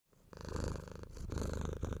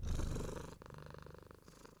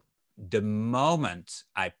the moment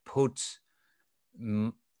I put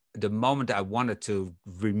the moment I wanted to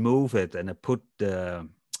remove it and I put the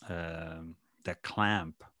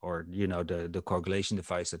clamp, or the coagulation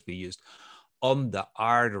device that we used on the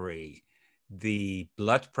artery, the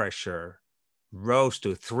blood pressure rose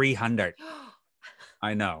to 300.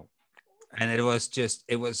 I know. And it was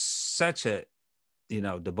such a,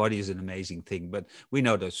 the body is an amazing thing, but we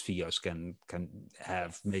know those VOs can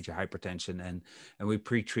have major hypertension, and we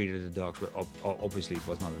pre-treated the dogs, but obviously it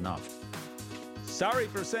was not enough. Sorry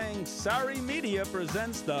for Saying Sorry Media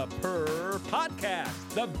presents the Purr Podcast,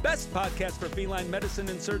 the best podcast for feline medicine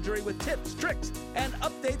and surgery with tips, tricks, and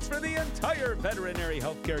updates for the entire veterinary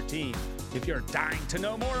healthcare team. If you're dying to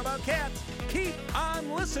know more about cats, keep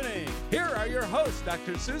on listening. Here are your hosts,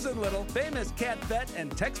 Dr. Susan Little, famous cat vet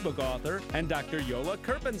and textbook author, and Dr. Yola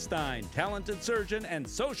Kerpenstein, talented surgeon and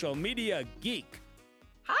social media geek.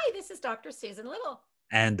 Hi, this is Dr. Susan Little.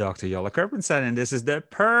 And Dr. Yola Kerpenstein, and this is the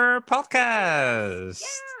Purr Podcast.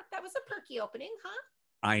 Yeah, that was a perky opening, huh?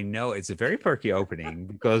 I know, it's a very perky opening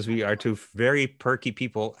because we are two very perky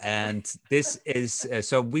people, and this is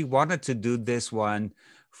so we wanted to do this one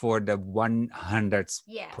for the 100th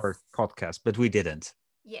per podcast, but we didn't.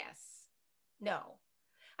 Yes. No.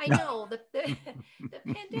 I know the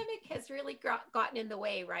pandemic has really gotten in the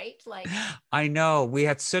way, right? Like, I know we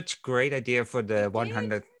had such great idea for the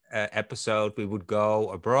 100th episode. We would go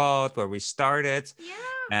abroad where we started,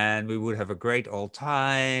 and we would have a great old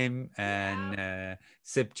time and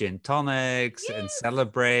sip gin tonics and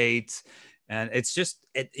celebrate. And it's just,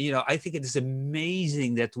 I think it is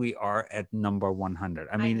amazing that we are at number 100.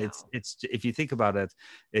 I mean, it's if you think about it,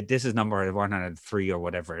 this is number 103 or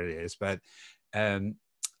whatever it is. But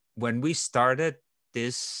when we started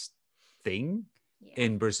this thing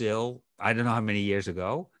in Brazil, I don't know how many years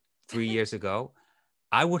ago, 3 years ago,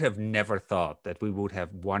 I would have never thought that we would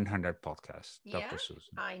have 100 podcasts, Dr.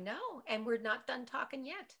 Susan. I know. And we're not done talking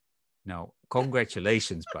yet. No,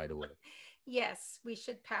 congratulations, by the way. Yes, we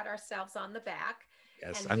should pat ourselves on the back.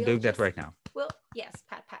 Yes, I'm doing that right now. Yes,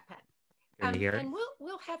 pat, pat, pat. Can you hear it? And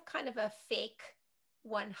we'll have kind of a fake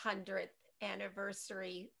 100th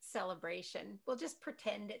anniversary celebration. We'll just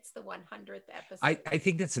pretend it's the 100th episode. I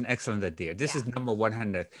think that's an excellent idea. This is number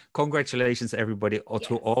 100. Congratulations, everybody,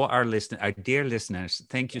 to all our dear listeners.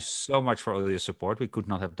 Thank you so much for all your support. We could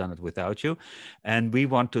not have done it without you. And we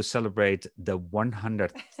want to celebrate the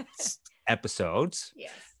 100th episodes.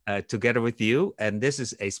 Yes. Together with you, and this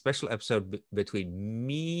is a special episode between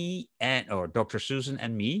me or Dr. Susan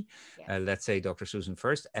and me. Let's say Dr. Susan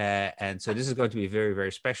first, and so this is going to be very,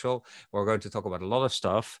 very special. We're going to talk about a lot of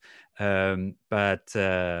stuff, so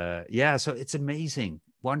it's amazing.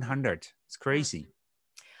 100, it's crazy.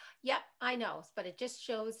 Yeah, I know, but it just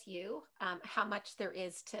shows you how much there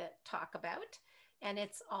is to talk about, and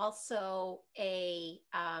it's also a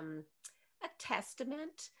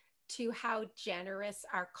testament to how generous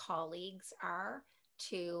our colleagues are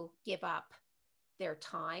to give up their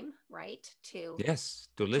time, right? To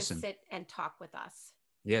listen, to sit and talk with us.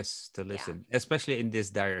 Yes, to listen, especially in this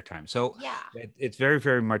dire time. So it's very,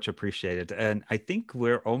 very much appreciated. And I think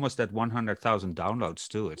we're almost at 100,000 downloads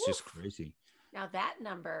too. It's just crazy. Now that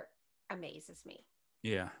number amazes me.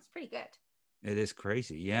 Yeah. It's pretty good. It is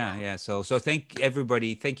crazy. Yeah. So thank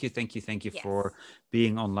everybody. Thank you for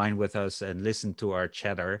being online with us and listen to our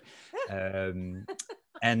chatter. And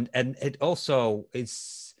it also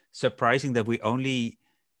is surprising that we only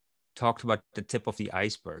talked about the tip of the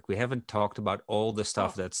iceberg. We haven't talked about all the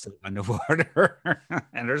stuff that's still underwater.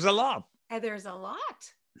 And there's a lot. And there's a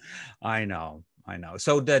lot. I know.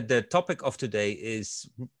 So the topic of today is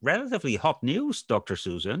relatively hot news, Dr.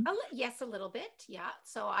 Susan. Yes, a little bit. Yeah.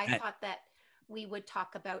 So I thought that we would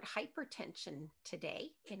talk about hypertension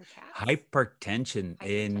today in cats. Hypertension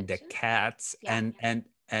in the cats.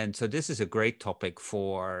 And so this is a great topic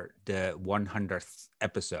for the 100th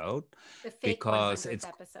episode. The fake because 100th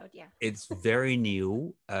episode, it's very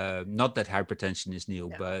new. Not that hypertension is new,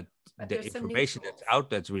 but the information that's out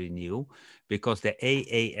that's really new, because the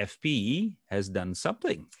AAFP has done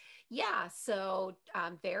something. Yeah, so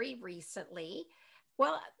very recently,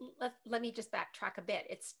 well, let me just backtrack a bit.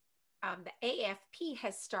 It's the AFP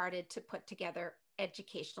has started to put together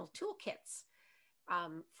educational toolkits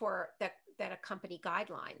for that accompany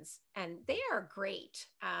guidelines, and they are great.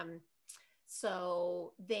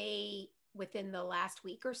 So they, within the last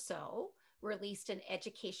week or so, released an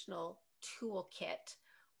educational toolkit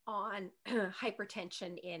on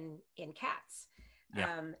hypertension in cats.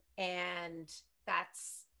 And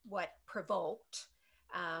that's what provoked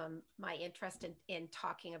my interest in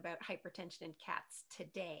talking about hypertension in cats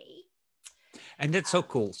today. And that's so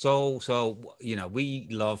cool. So we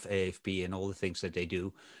love AFP and all the things that they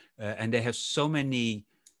do, and they have so many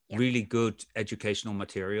Yeah. really good educational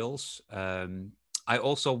materials. I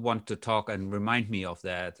also want to talk and remind me of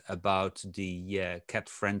that about the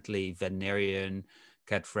cat-friendly veterinarian,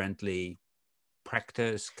 cat-friendly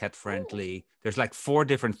practice, Oh, cat-friendly. There's like 4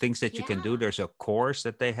 different things that you can do. yeah. There's a course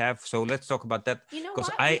that they have. So let's talk about that You know because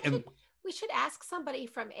what? I am. We should ask somebody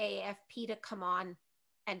from AFP to come on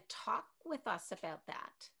and talk with us about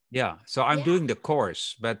that. Yeah, so I'm Yeah. doing the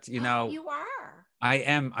course, but You are. I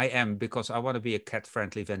am because I want to be a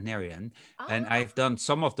cat-friendly veterinarian, and Ah. I've done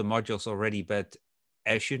some of the modules already, but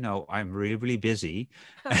as you know, I'm really, really busy,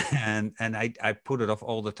 and I put it off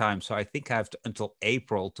all the time. So I think I have until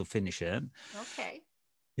April to finish it. Okay.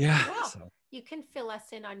 Yeah, Well, so you can fill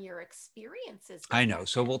us in on your experiences with I know. that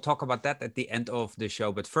So then. we'll talk about that at the end of the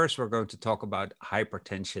show. But first, we're going to talk about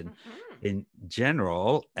hypertension Hmm. in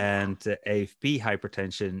general Yeah. and AFP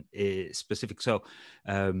hypertension is specific. So,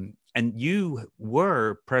 and you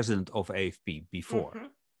were president of AFP before, Hmm.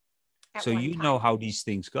 At so one you know time. how these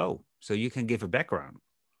things go. So you can give a background.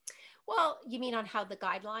 Well, you mean on how the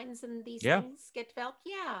guidelines and these Yeah. things get developed?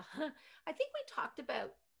 Yeah. I think we talked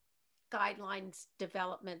about guidelines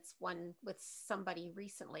developments one with somebody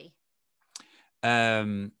recently.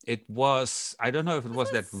 It was, I don't know if it Was was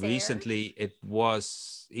it that Serge? recently. It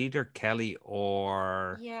was either Kelly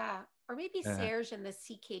or, Yeah. Or maybe uh, Serge and the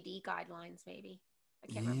CKD guidelines, maybe. I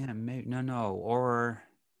can't yeah, remember. maybe, no, or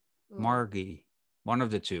Ooh, Margie, one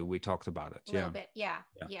of the two. We talked about it. a little Yeah. bit. Yeah.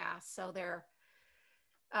 Yeah. Yeah. So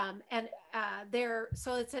and they're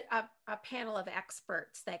so it's a panel of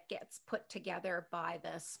experts that gets put together by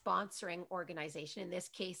the sponsoring organization. In this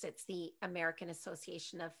case, it's the American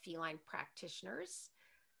Association of Feline Practitioners,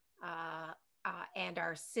 and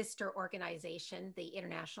our sister organization, the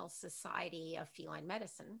International Society of Feline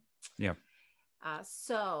Medicine. Yeah.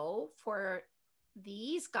 So for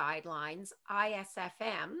these guidelines,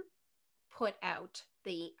 ISFM put out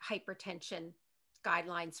the hypertension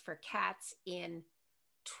guidelines for cats in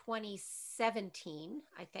 2017,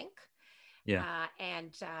 I think. Yeah.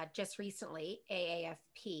 And just recently,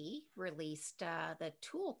 AAFP released the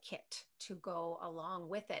toolkit to go along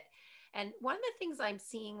with it. And one of the things I'm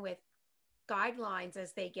seeing with guidelines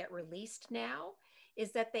as they get released now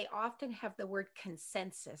is that they often have the word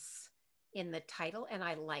consensus in the title, and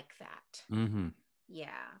I like that. Mm-hmm. Yeah,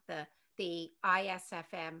 the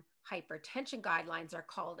ISFM hypertension guidelines are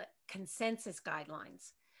called consensus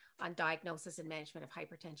guidelines on diagnosis and management of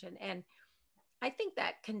hypertension. And I think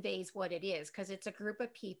that conveys what it is because it's a group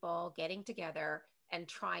of people getting together and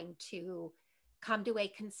trying to come to a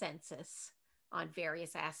consensus on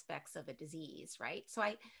various aspects of a disease, right? So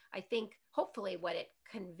I think hopefully what it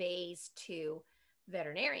conveys to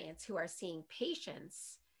veterinarians who are seeing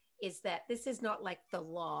patients is that this is not like the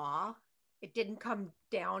law. It didn't come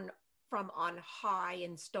down from on high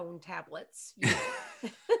in stone tablets, you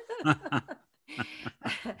know.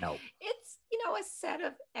 No. It's, a set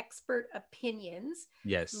of expert opinions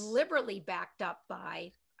Yes. liberally backed up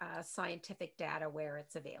by scientific data where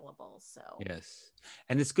it's available. So, Yes.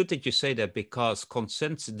 And it's good that you say that because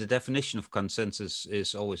consensus, the definition of consensus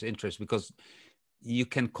is always interesting because you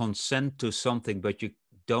can consent to something, but you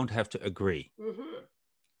don't have to agree. mhm.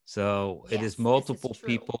 So it is Yes, this is multiple true.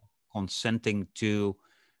 people consenting to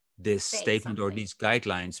this Say statement or something. these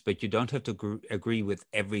guidelines, but you don't have to agree with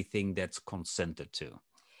everything that's consented to.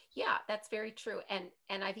 Yeah, that's very true. And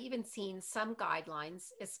I've even seen some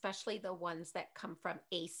guidelines, especially the ones that come from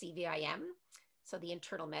ACVIM, so the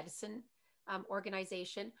Internal Medicine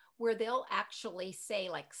Organization, where they'll actually say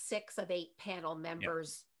like 6 of 8 panel Yeah.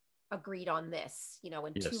 members agreed on this,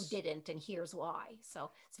 and 2 Yes. didn't, and here's why.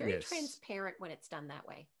 So it's very Yes. transparent when it's done that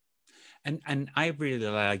way. And I really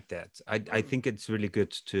like that. I Mm. think it's really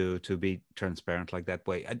good to be transparent like that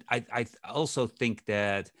way. I also think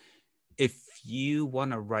that if you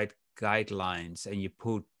want to write guidelines and you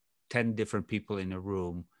put 10 different people in a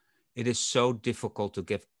room, it is so difficult to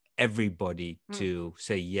get everybody Mm. to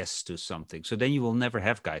say yes to something. So then you will never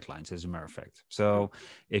have guidelines, as a matter of fact. Mm. So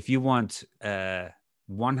if you want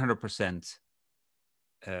 100%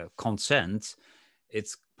 consent,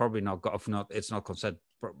 it's probably not, if not, it's not consent,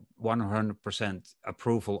 100%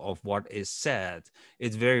 approval of what is said.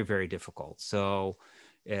 It's very, very difficult. So,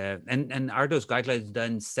 and are those guidelines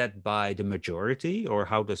then set by the majority, or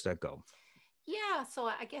how does that go? Yeah, so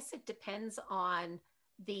I guess it depends on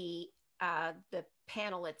the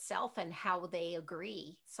panel itself and how they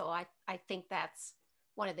agree. So I think that's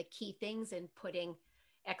one of the key things in putting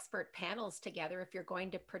expert panels together. If you're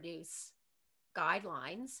going to produce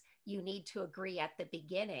guidelines, you need to agree at the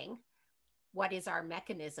beginning what is our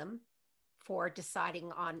mechanism for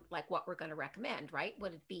deciding on like what we're going to recommend, right?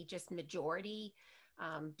 Would it be just majority?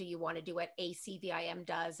 Do you want to do what ACVIM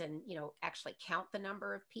does and, actually count the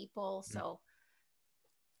number of people? So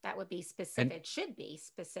that would be specific. It should be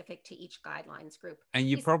specific to each guidelines group. And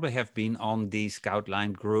you probably have been on these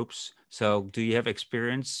guideline groups. So do you have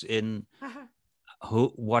experience in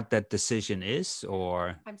what that decision is,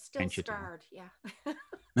 or I'm still scarred? Yeah.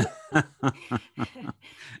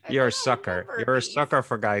 You're a sucker. You're a sucker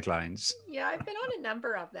for guidelines. Yeah, I've been on a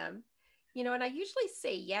number of them. And I usually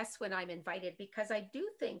say yes when I'm invited because I do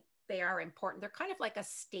think they are important. They're kind of like a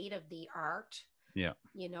state of the art,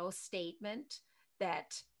 statement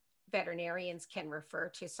that veterinarians can refer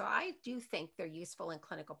to. So I do think they're useful in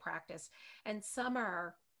clinical practice. And some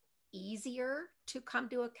are easier to come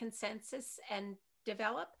to a consensus and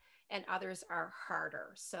develop, and others are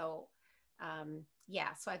harder. So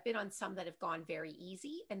so I've been on some that have gone very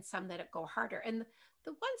easy and some that go harder. And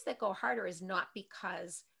the ones that go harder is not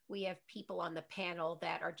because we have people on the panel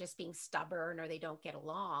that are just being stubborn or they don't get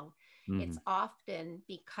along. It's often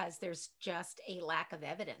because there's just a lack of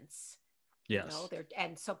evidence. Yes.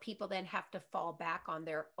 And so people then have to fall back on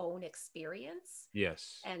their own experience.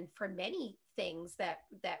 Yes. And for many things that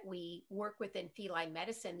we work with in feline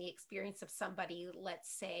medicine, the experience of somebody, let's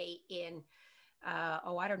say in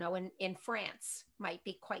in France might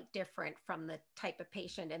be quite different from the type of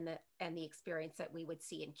patient and the experience that we would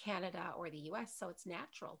see in Canada or the US. So it's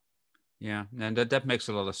natural. Yeah, and that makes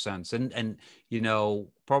a lot of sense. And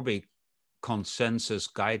probably consensus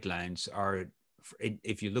guidelines are,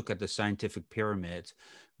 if you look at the scientific pyramid,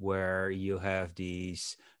 where you have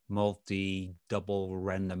these double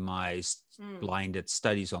randomized blinded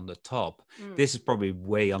studies on the top, this is probably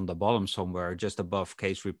way on the bottom somewhere, just above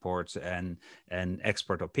case reports and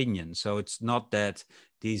expert opinion. So it's not that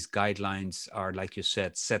these guidelines are, like you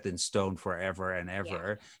said, set in stone forever and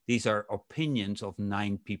ever. Yeah. These are opinions of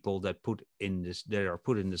 9 people that are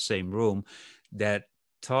put in the same room, that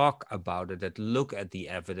talk about it, that look at the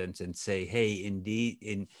evidence and say, hey,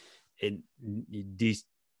 indeed, in these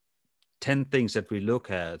 10 things that we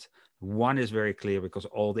look at, one is very clear because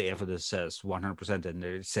all the evidence says 100%, and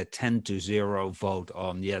it's a 10-0 vote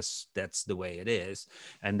on yes, that's the way it is.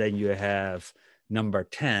 And then you have number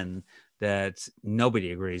 10 that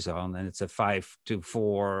nobody agrees on, and it's a 5-4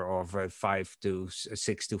 or a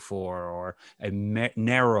 5-6-4 or a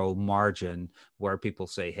narrow margin where people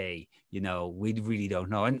say, hey, we really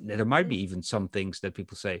don't know. And there might be even some things that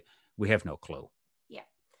people say, we have no clue.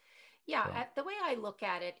 Yeah, so the way I look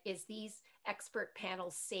at it is these expert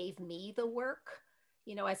panels save me the work.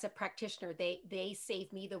 As a practitioner, they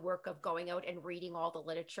save me the work of going out and reading all the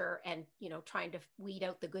literature and, trying to weed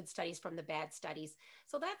out the good studies from the bad studies.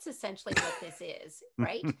 So that's essentially what this is,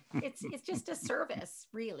 right? It's just a service,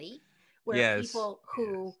 really, where people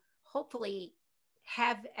who hopefully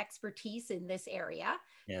have expertise in this area,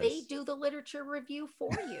 they do the literature review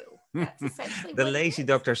for you. That's essentially the lazy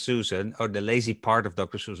Dr. Susan, or the lazy part of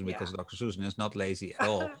Dr. Susan, because Dr. Susan is not lazy at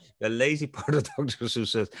all. The lazy part of Dr.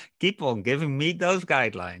 Susan, keep on giving me those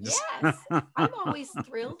guidelines. Yes, I'm always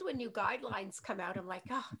thrilled when new guidelines come out. I'm like,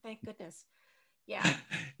 oh, thank goodness. Yeah.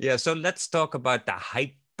 Yeah. So let's talk about the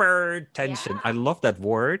hypertension. I love that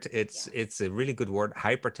word. It's a really good word,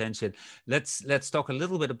 hypertension. Let's talk a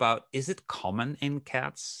little bit about, is it common in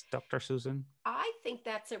cats, Dr. Susan? I think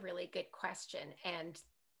that's a really good question. And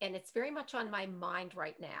it's very much on my mind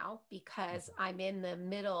right now because I'm in the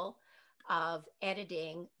middle of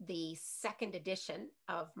editing the 2nd edition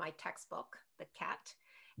of my textbook, The Cat.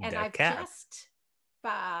 And I'm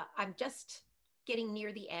just getting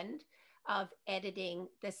near the end of editing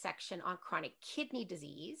the section on chronic kidney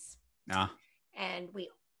disease. And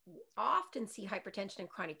we often see hypertension in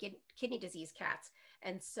chronic kidney disease cats.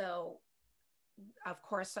 And so, of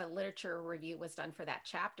course, a literature review was done for that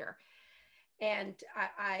chapter. And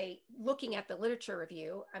I looking at the literature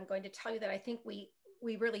review, I'm going to tell you that I think we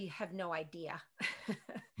really have no idea.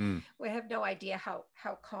 We have no idea how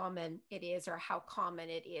common it is, or how common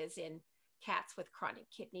it is in cats with chronic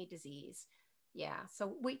kidney disease. Yeah.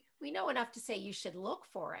 So we know enough to say you should look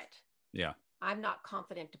for it. Yeah. I'm not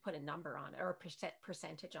confident to put a number on it or a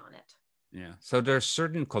percentage on it. Yeah. So there's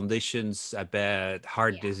certain conditions, I bet,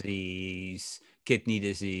 heart disease, kidney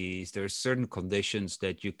disease. There's certain conditions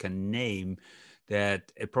that you can name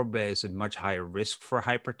that it probably has a much higher risk for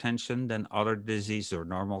hypertension than other disease or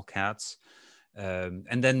normal cats.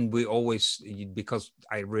 And then we always, because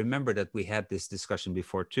I remember that we had this discussion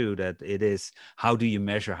before too, that it is, how do you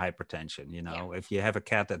measure hypertension? If you have a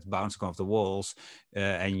cat that's bouncing off the walls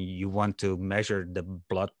and you want to measure the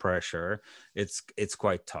blood pressure, it's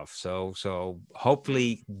quite tough. So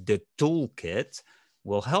hopefully the toolkit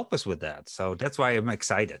will help us with that. So that's why I'm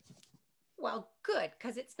excited. Well, good,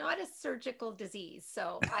 because it's not a surgical disease.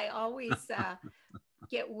 So I always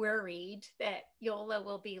get worried that Yola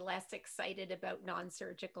will be less excited about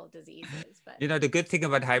non-surgical diseases, but The good thing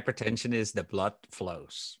about hypertension is the blood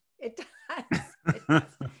flows. it does. It does.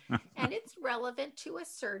 And it's relevant to a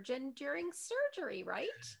surgeon during surgery, right?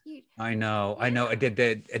 I know. I did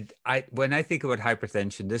that. When I think about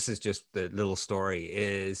hypertension, this is just the little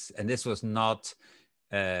story and this was not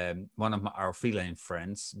one of our feline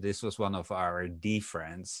friends. This was one of our D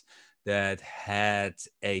friends that had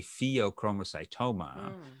a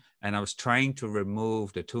pheochromocytoma, and I was trying to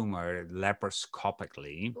remove the tumor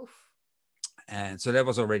laparoscopically. Oof. And so that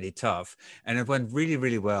was already tough, and it went really,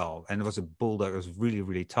 really well. And it was a bulldog. It was really,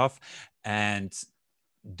 really tough. And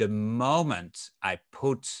the moment I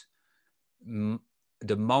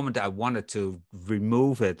wanted to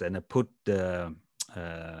remove it, and I put the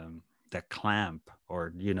clamp,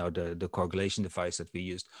 or the coagulation device that we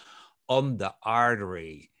used on the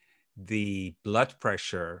artery, the blood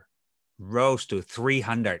pressure rose to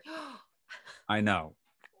 300. I know.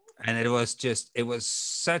 And it was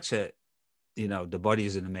such a, the body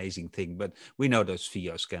is an amazing thing, but we know those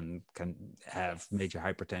pheos can have major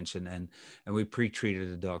hypertension, and we pre-treated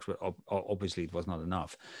the dogs, but obviously it was not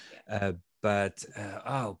enough. But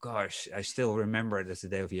oh gosh, I still remember it as the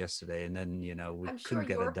day of yesterday. And then we couldn't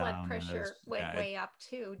get it down. Your blood pressure went way up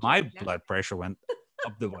too. My blood pressure went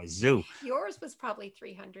up the wazoo. Yours was probably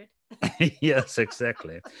 300. Yes,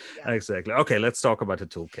 exactly. Yeah. Exactly. Okay, let's talk about the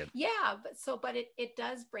toolkit. Yeah, but it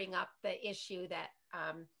does bring up the issue that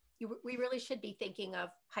we really should be thinking of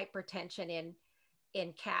hypertension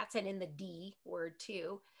in cats, and in the D word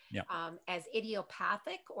too, as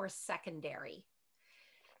idiopathic or secondary.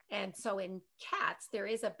 And so in cats, there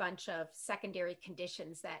is a bunch of secondary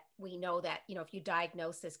conditions that we know that, if you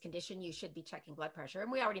diagnose this condition, you should be checking blood pressure.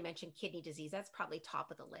 And we already mentioned kidney disease. That's probably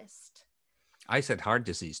top of the list. I said heart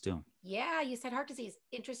disease too. Yeah, you said heart disease.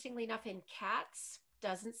 Interestingly enough, in cats,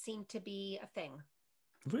 doesn't seem to be a thing.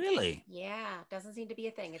 Really? Yeah, doesn't seem to be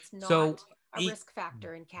a thing. It's not a risk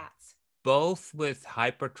factor in cats. Both with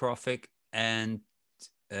hypertrophic and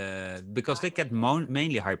because they get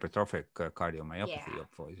mainly hypertrophic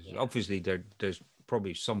cardiomyopathy. Yeah. Obviously, there's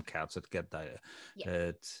probably some cats that get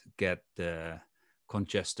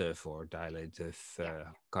congestive or dilative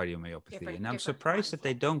cardiomyopathy, and I'm surprised that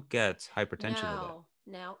they don't get hypertension with it.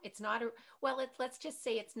 No, it's not let's just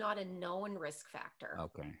say it's not a known risk factor.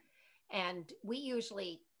 Okay. And we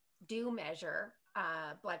usually do measure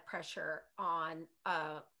blood pressure on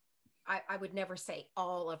I would never say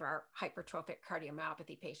all of our hypertrophic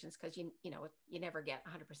cardiomyopathy patients, because you never get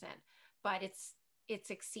 100%, but it's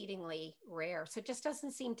exceedingly rare. So it just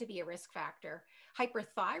doesn't seem to be a risk factor.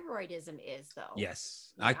 Hyperthyroidism is, though.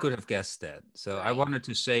 Yes, I could have guessed that. So I wanted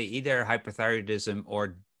to say either hyperthyroidism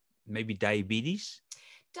or maybe diabetes.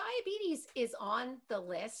 Diabetes is on the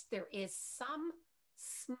list. There is some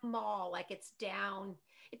small, like it's down.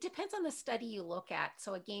 It depends on the study you look at.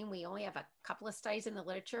 So again, we only have a couple of studies in the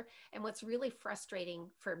literature. And what's really frustrating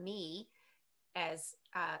for me as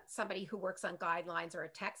somebody who works on guidelines or a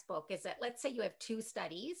textbook is that, let's say you have two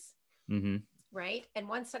studies, right? And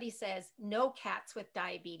one study says no cats with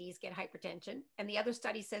diabetes get hypertension, and the other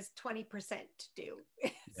study says 20% do.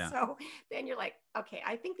 Yeah. So then you're like, okay,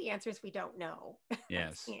 I think the answer is we don't know.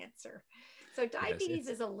 Yes. That's the answer. So diabetes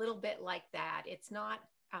is a little bit like that. It's not,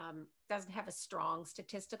 doesn't have a strong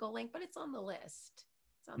statistical link, but it's on the list.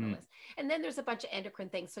 It's on the list. And then there's a bunch of endocrine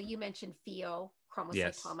things. So you mentioned pheochromocytoma.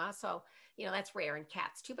 Yes. So, that's rare in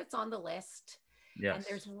cats too, but it's on the list. Yes. And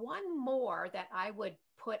there's one more that I would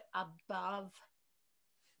put above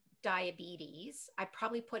diabetes. I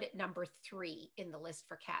probably put it number 3 in the list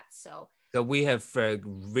for cats. So we have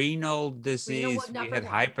renal disease, we had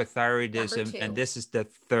hyperthyroidism, and this is the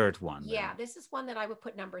third one. Yeah, this is one that I would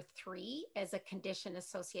put number 3 as a condition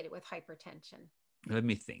associated with hypertension. Let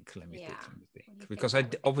me think. Because I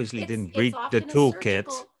obviously didn't read the toolkit.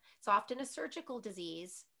 It's often a surgical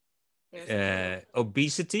disease.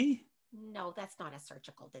 Obesity? No, that's not a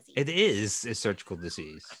surgical disease. It is a surgical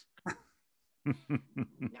disease.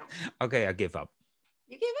 No. Okay, I give up.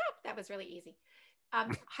 You give up? That was really easy.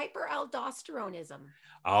 Hyperaldosteronism.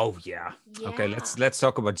 Oh yeah. Okay, let's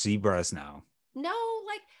talk about zebras now. No,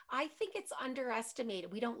 I think it's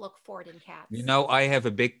underestimated. We don't look for it in cats. I have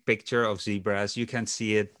a big picture of zebras. You can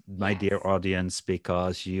see it, my dear audience,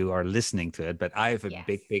 because you are listening to it. But I have a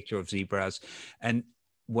big picture of zebras. And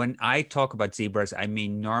when I talk about zebras, I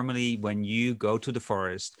mean, normally when you go to the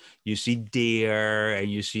forest, you see deer and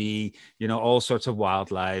you see, all sorts of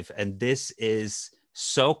wildlife. And this is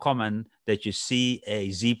so common that you see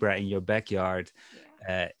a zebra in your backyard.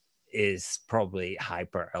 uh, is probably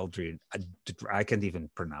hyperaldosteronism. I can't even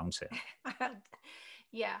pronounce it.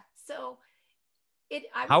 Yeah. So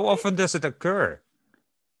I'm How pretty, often does it occur?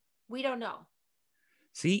 we don't know.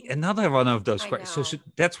 See, another one of those I questions. So know.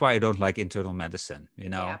 that's why I don't like internal medicine, you Yeah,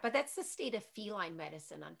 know? but that's the state of feline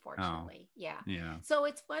medicine, Oh, unfortunately. Yeah. yeah. So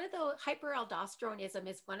it's one of those, hyperaldosteronism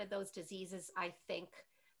is one of those diseases I think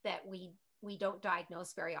that we don't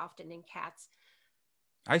diagnose very often in cats.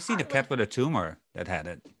 I seen a Partly, cat with a tumor that had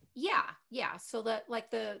it. yeah, yeah. So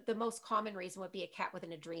the most common reason would be a cat with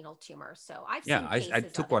an adrenal tumor. So I've Yeah, seen I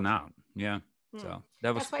cases took of it. one out. Yeah. Hmm. So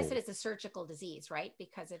that was That's why I said cool. it's a surgical disease, right?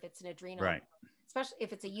 Because if it's an adrenal, Right. especially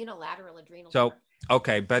if it's a unilateral adrenal So, tumor.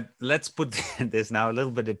 okay, but let's put this now a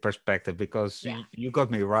little bit in perspective because Yeah, you got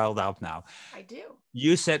me riled up now. I do.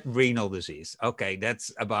 You said renal disease. Okay,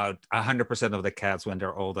 that's about 100% of the cats when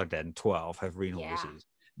they're older than 12 have renal Yeah, disease.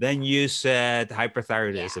 Then you said yeah.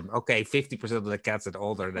 hyperthyroidism. Okay, 50% of the cats that are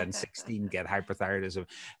older than 16 get hyperthyroidism.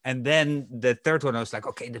 And then the third one, I was like,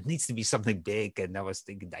 okay, there needs to be something big. And I was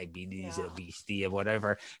thinking diabetes, No. obesity, and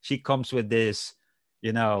whatever. She comes with this,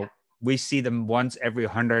 you Yeah. know, we see them once every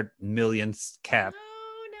 100 million No, cat.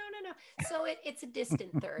 no. So it's a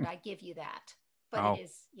distant third. I give you that. But it Oh,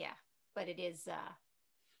 is, yeah. But it is,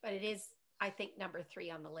 but it is, I think, number 3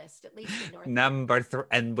 on the list, at least in North America. number three,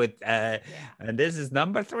 and with Yeah. and this is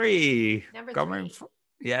number three Number coming 3, from,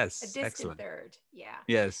 a yes, distant excellent, third. Yeah.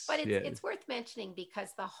 yes, But yes. it's worth mentioning because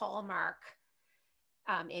the hallmark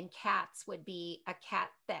in cats would be a cat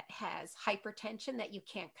that has hypertension that you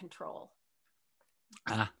can't control.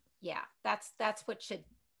 Ah, Yeah. That's what should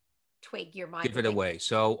twig your mind give it away. away.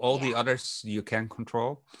 So all the Yeah. others you can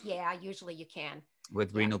control Yeah. Usually you can.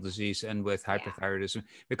 with Yeah. renal disease and with Yeah. hyperthyroidism,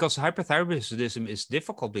 because hyperthyroidism is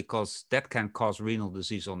difficult because that can cause renal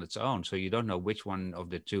disease on its own. So you don't know which one of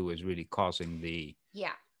the two is really causing the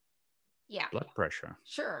Yeah. Yeah. blood pressure.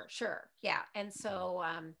 Sure. Yeah. And so,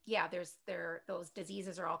 yeah, those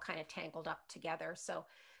diseases are all kind of tangled up together. So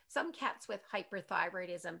some cats with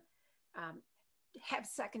hyperthyroidism um, have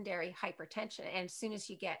secondary hypertension. And as soon as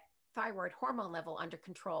you get thyroid hormone level under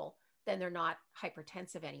control, then they're not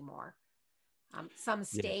hypertensive anymore. Some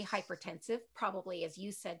stay Yes. hypertensive, probably, as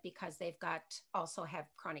you said, because they've also have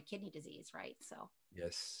chronic kidney disease, right? So,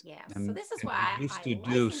 Yes. yeah. So And, this is and we why used I to like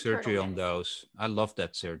do internal surgery on medicine. those. I love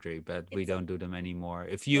that surgery, but we It's a, don't do them anymore.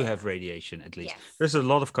 If you yeah, have radiation, at least. yes, There's a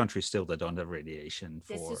lot of countries still that don't have radiation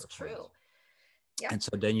this is for this. true. Yep. And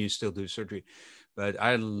so then you still do surgery. But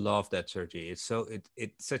I love that surgery. It's so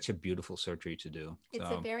it's such a beautiful surgery to do. It's a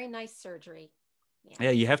So very nice surgery. Yeah.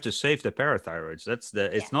 yeah, you have to save the parathyroids. It's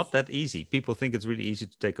Yes. not that easy. People think it's really easy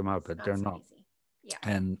to take them out, It's but not they're so not. easy. Yeah.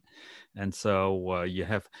 and and so you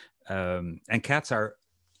have and cats are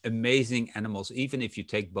amazing animals. Even if you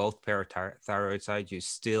take both parathyroids out, you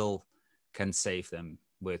still can save them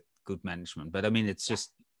with good management. But I mean, it's Yeah.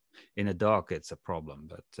 just in a dog it's a problem,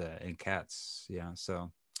 but in cats, yeah.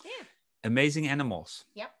 So Yeah. amazing animals.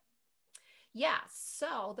 Yep. Yeah.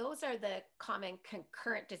 So those are the common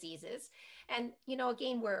concurrent diseases. And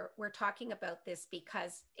again, we're talking about this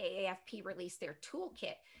because AAFP released their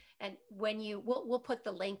toolkit. And when we'll put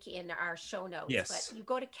the link in our show notes, but Yes. you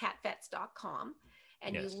go to catvets.com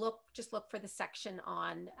and you Yes. just look for the section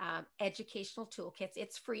on educational toolkits.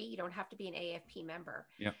 It's free. You don't have to be an AFP member.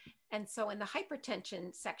 Yeah. And so in the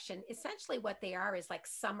hypertension section, essentially what they are is like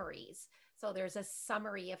summaries. So there's a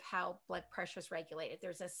summary of how blood pressure is regulated.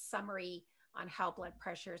 There's a summary on how blood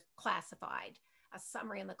pressure is classified, a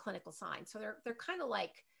summary on the clinical signs. So they're kind of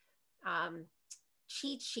like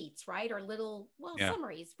cheat sheets, right? Or little, Yeah.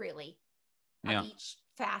 summaries really of Yeah. each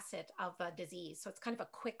facet of a disease. So it's kind of a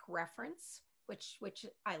quick reference, which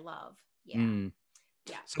I love. Yeah. Mm.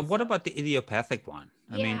 Yeah. So what about the idiopathic one?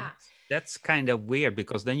 I mean, Yeah. that's kind of weird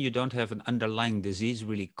because then you don't have an underlying disease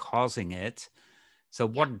really causing it. So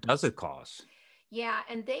Yeah. what does it cause? Yeah,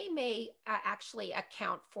 and they may actually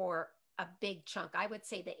account for a big chunk. I would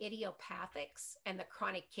say the idiopathics and the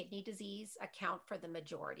chronic kidney disease account for the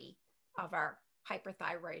majority of our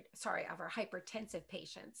of our hypertensive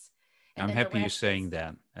patients. And I'm then the happy you're rest is, saying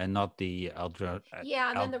that and not the yeah,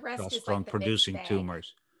 and then the rest is like aldosterone the mixed producing bag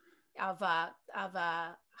tumors. of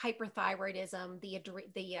hyperthyroidism,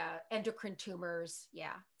 the endocrine tumors.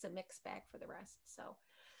 Yeah, it's a mixed bag for the rest.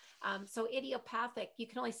 So idiopathic, you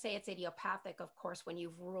can only say it's idiopathic, of course, when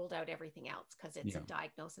you've ruled out everything else, because it's a Yeah.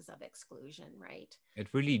 diagnosis of exclusion, right?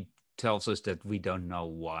 It really tells us that we don't know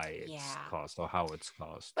why it's Yeah. caused or how it's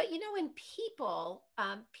caused. But in people,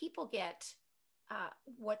 people get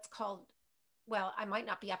what's called, well, I might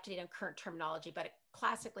not be up to date on current terminology, but it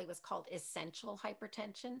classically was called essential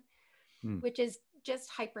hypertension, Hmm. which is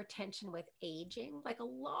just hypertension with aging. Like a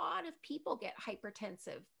lot of people get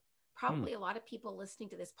hypertensive. Probably a lot of people listening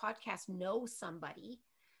to this podcast know somebody,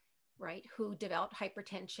 right, who developed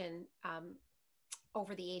hypertension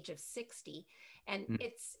over the age of 60. And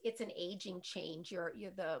it's an aging change.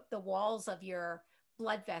 The walls of your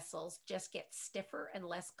blood vessels just get stiffer and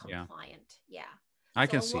less compliant. Yeah. I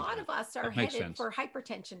can see a lot that. of us are headed for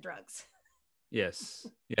hypertension drugs. Yes,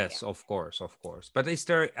 of course. But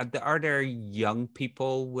are there young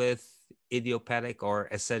people with idiopathic or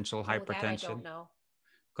essential hypertension? That I don't know.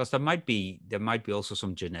 Because there might be also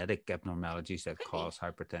some genetic abnormalities that cause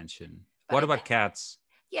hypertension. But what about cats?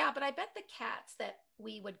 Yeah, but I bet the cats that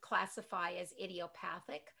we would classify as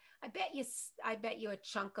idiopathic, I bet you a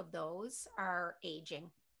chunk of those are aging.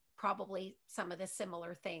 Probably some of the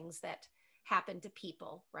similar things that happen to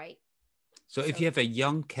people, right? So if you have a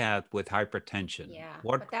young cat with hypertension,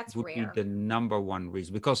 what would be the number one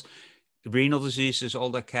reason? Because renal disease is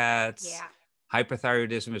older cats. Yeah.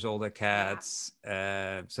 Hypothyroidism is older cats.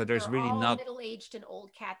 So there's really all not middle-aged and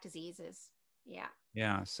old cat diseases. Yeah.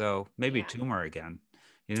 Yeah. So maybe tumor again.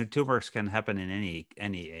 Tumors can happen in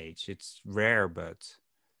any age. It's rare, but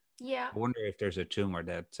I wonder if there's a tumor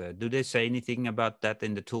that. Do they say anything about that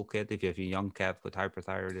in the toolkit if you have a young cat with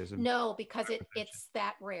hyperthyroidism? No, because it's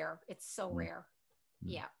that rare. It's so rare.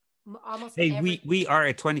 Yeah. Almost we are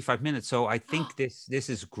at 25 minutes, so I think this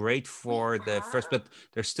is great for the first, but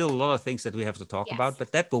there's still a lot of things that we have to talk about,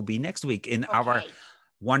 but that will be next week in our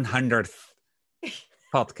 100th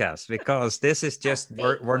podcast, because this is just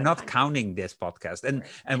we're not counting this podcast,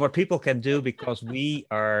 and what people can do, because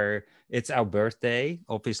it's our birthday,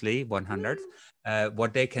 obviously 100th.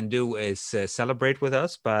 What they can do is celebrate with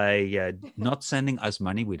us by not sending us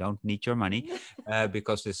money. We don't need your money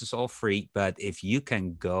because this is all free. But if you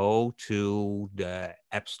can go to the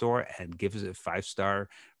App Store and give us a 5-star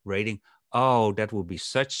rating, that would be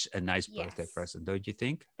such a nice birthday present, don't you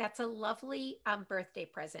think? That's a lovely birthday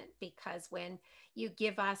present, because when you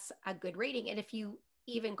give us a good rating, and if you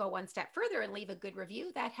even go one step further and leave a good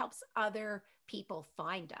review, that helps other people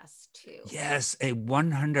find us too. Yes, a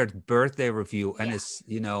 100th birthday review, and it's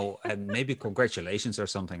and maybe congratulations or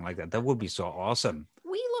something like that. That would be so awesome.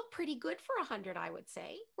 We look pretty good for 100, I would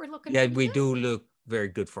say. We're looking. Yeah, we do look very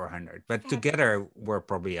good for 100, but together we're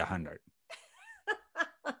probably 100,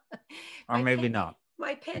 or maybe not.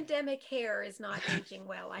 My pandemic hair is not aging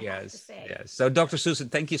well, I have to say. Yes. So, Dr. Susan,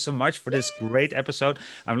 thank you so much for this great episode.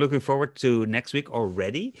 I'm looking forward to next week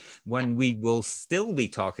already, when we will still be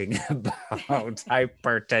talking about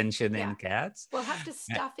hypertension in cats. We'll have to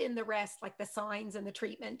stuff in the rest, like the signs and the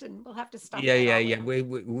treatment, and we'll have to stuff. We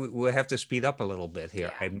have to speed up a little bit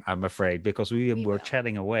here. I'm afraid, because we were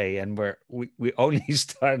chatting away, and we only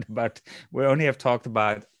we only have talked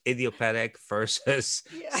about idiopathic versus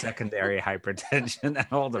secondary hypertension and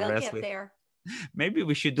all the rest. Maybe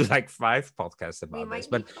we should do like 5 podcasts about this.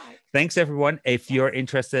 But thanks everyone. If you're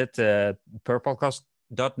interested,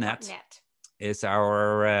 purpodcast.net is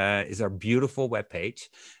our beautiful webpage,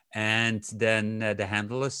 and then the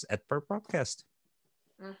handle is @purpodcast.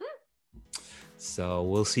 So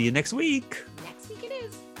we'll see you next week. Next week it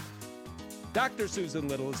is. Dr. Susan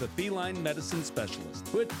Little is a feline medicine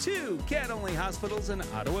specialist with 2 cat-only hospitals in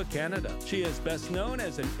Ottawa, Canada. She is best known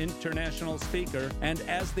as an international speaker and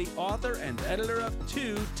as the author and editor of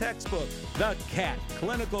 2 textbooks, The Cat,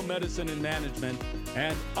 Clinical Medicine and Management,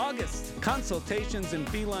 and August, Consultations in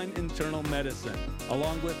Feline Internal Medicine.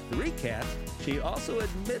 Along with 3 cats, she also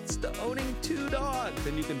admits to owning 2 dogs,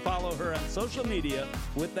 and you can follow her on social media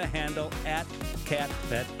with the handle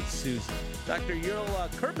 @CatVetSusan. Dr. Jurla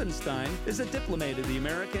Kerpenstein is a diplomate of the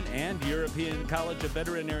American and European College of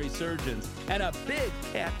Veterinary Surgeons and a big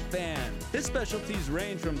cat fan. His specialties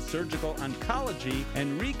range from surgical oncology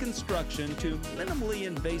and reconstruction to minimally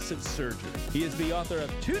invasive surgery. He is the author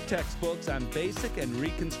of 2 textbooks on basic and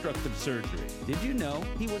reconstructive surgery. Did you know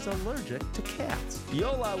he was allergic to cats?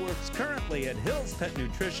 Yola works currently at Hills Pet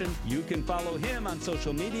Nutrition. You can follow him on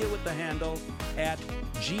social media with the handle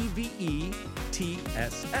 @GVETSX.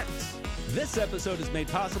 This episode is made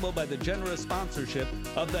possible by the generous sponsorship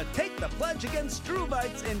of the Take the Pledge Against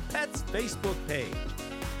Struvites in Pets Facebook page.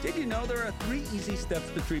 Did you know there are 3 easy steps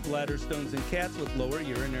to treat bladder stones in cats with lower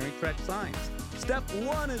urinary tract signs? Step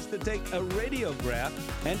 1 is to take a radiograph,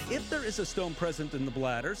 and if there is a stone present in the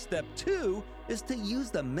bladder, step 2 is to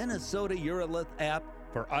use the Minnesota Urolith app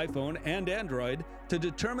for iPhone and Android to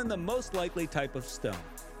determine the most likely type of stone.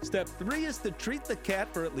 Step 3 is to treat the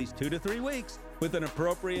cat for at least 2 to 3 weeks with an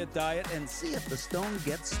appropriate diet and see if the stone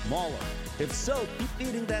gets smaller. If so, keep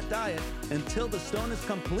feeding that diet until the stone is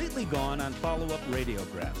completely gone on follow-up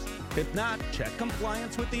radiographs. If not, check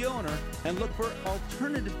compliance with the owner and look for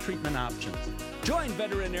alternative treatment options. Join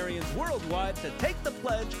veterinarians worldwide to take the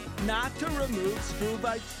pledge not to remove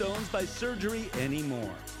screw-bite stones by surgery anymore.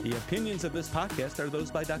 The opinions of this podcast are those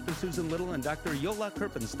by Dr. Susan Little and Dr. Yola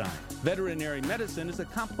Kerpenstein. Veterinary medicine is a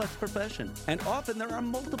complex profession, and often there are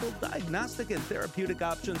multiple diagnostic and therapeutic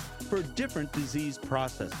options for different disease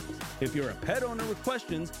processes. If you're a pet owner with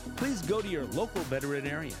questions, please go to your local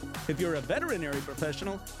veterinarian. If you're a veterinary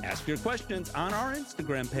professional, ask your questions on our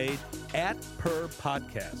Instagram page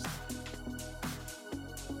 @PurPodcast.